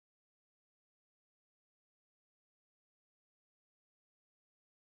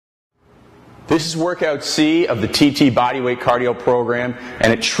This is workout C of the TT bodyweight cardio program,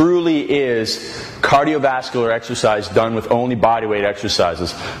 and it truly is cardiovascular exercise done with only bodyweight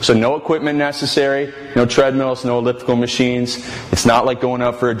exercises. So no equipment necessary, no treadmills, no elliptical machines. It's not like going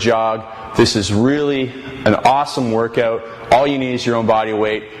out for a jog. This is really an awesome workout. All you need is your own body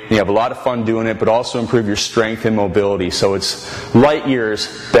weight. You have a lot of fun doing it, but also improve your strength and mobility. So it's light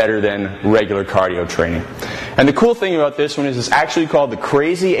years better than regular cardio training. And the cool thing about this one is it's actually called the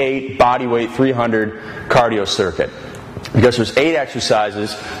Crazy 8 Bodyweight 300 Cardio Circuit. Because there's 8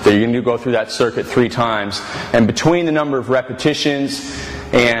 exercises that you're going to go through that circuit 3 times. And between the number of repetitions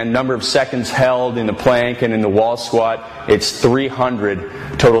and number of seconds held in the plank and in the wall squat, it's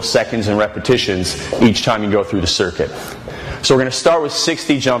 300 total seconds and repetitions each time you go through the circuit. So we're going to start with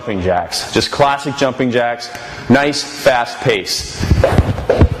 60 jumping jacks. Just classic jumping jacks. Nice, fast pace.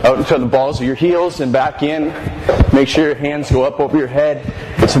 Out into the balls of your heels and back in. Make sure your hands go up over your head.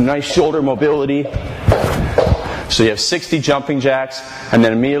 Get some nice shoulder mobility. So you have 60 jumping jacks, and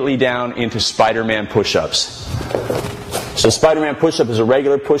then immediately down into Spider-Man push-ups. So Spider-Man push-up is a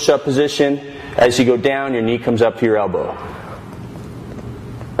regular push-up position. As you go down, your knee comes up to your elbow.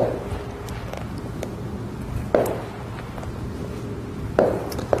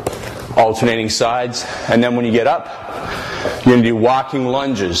 Alternating sides, and then when you get up, you're going to do walking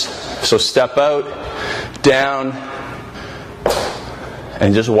lunges. So step out, down,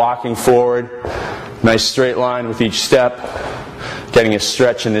 and just walking forward. Nice straight line with each step, getting a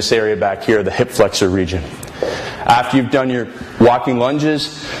stretch in this area back here, the hip flexor region. After you've done your walking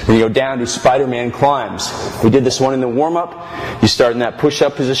lunges, then you go down to Spider-Man climbs. We did this one in the warm-up. You start in that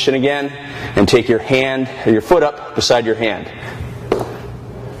push-up position again, and take your hand or your foot up beside your hand.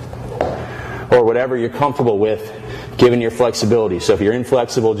 Or whatever you're comfortable with, given your flexibility. So if you're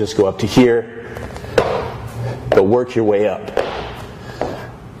inflexible, just go up to here, but work your way up.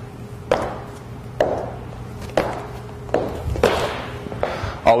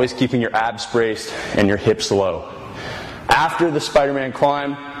 Always keeping your abs braced and your hips low. After the Spider-Man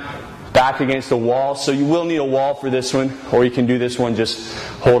climb, back against the wall. So you will need a wall for this one, or you can do this one just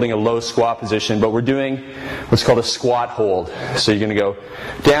holding a low squat position. But we're doing what's called a squat hold. So you're going to go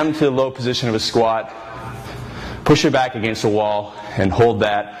down to the low position of a squat, push your back against the wall, and hold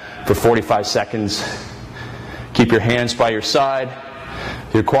that for 45 seconds. Keep your hands by your side.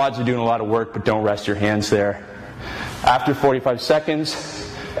 Your quads are doing a lot of work, but don't rest your hands there. After 45 seconds,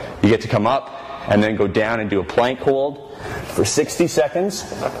 you get to come up and then go down and do a plank hold for 60 seconds.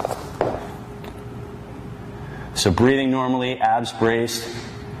 So breathing normally, abs braced.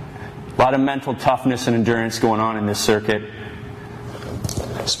 A lot of mental toughness and endurance going on in this circuit.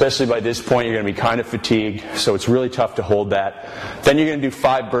 Especially by this point, you're going to be kind of fatigued, so it's really tough to hold that. Then you're going to do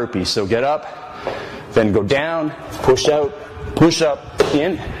 5 burpees. So get up, then go down, push out,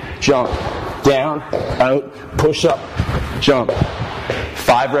 in, jump, down, out, push up, jump.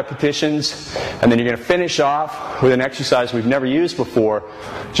 5 repetitions, and then you're going to finish off with an exercise we've never used before,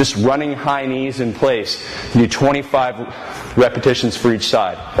 just running high knees in place. You do 25 repetitions for each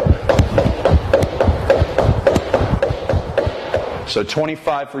side. So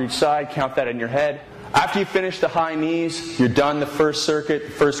 25 for each side, count that in your head. After you finish the high knees, you're done the first circuit,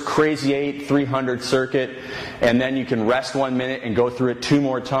 the first Crazy 8 300 circuit, and then you can rest 1 minute and go through it 2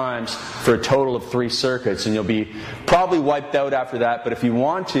 more times for a total of 3 circuits, and you'll be probably wiped out after that, but if you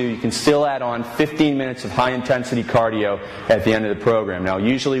want to, you can still add on 15 minutes of high intensity cardio at the end of the program. Now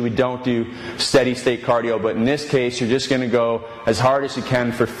usually we don't do steady state cardio, but in this case you're just going to go as hard as you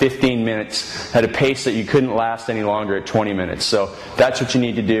can for 15 minutes at a pace that you couldn't last any longer at 20 minutes. So that's what you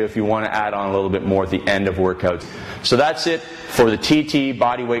need to do if you want to add on a little bit more at the end of workouts. So that's it for the TT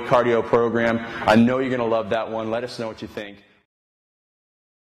bodyweight cardio program. I know you're going to love that one. Let us know what you think.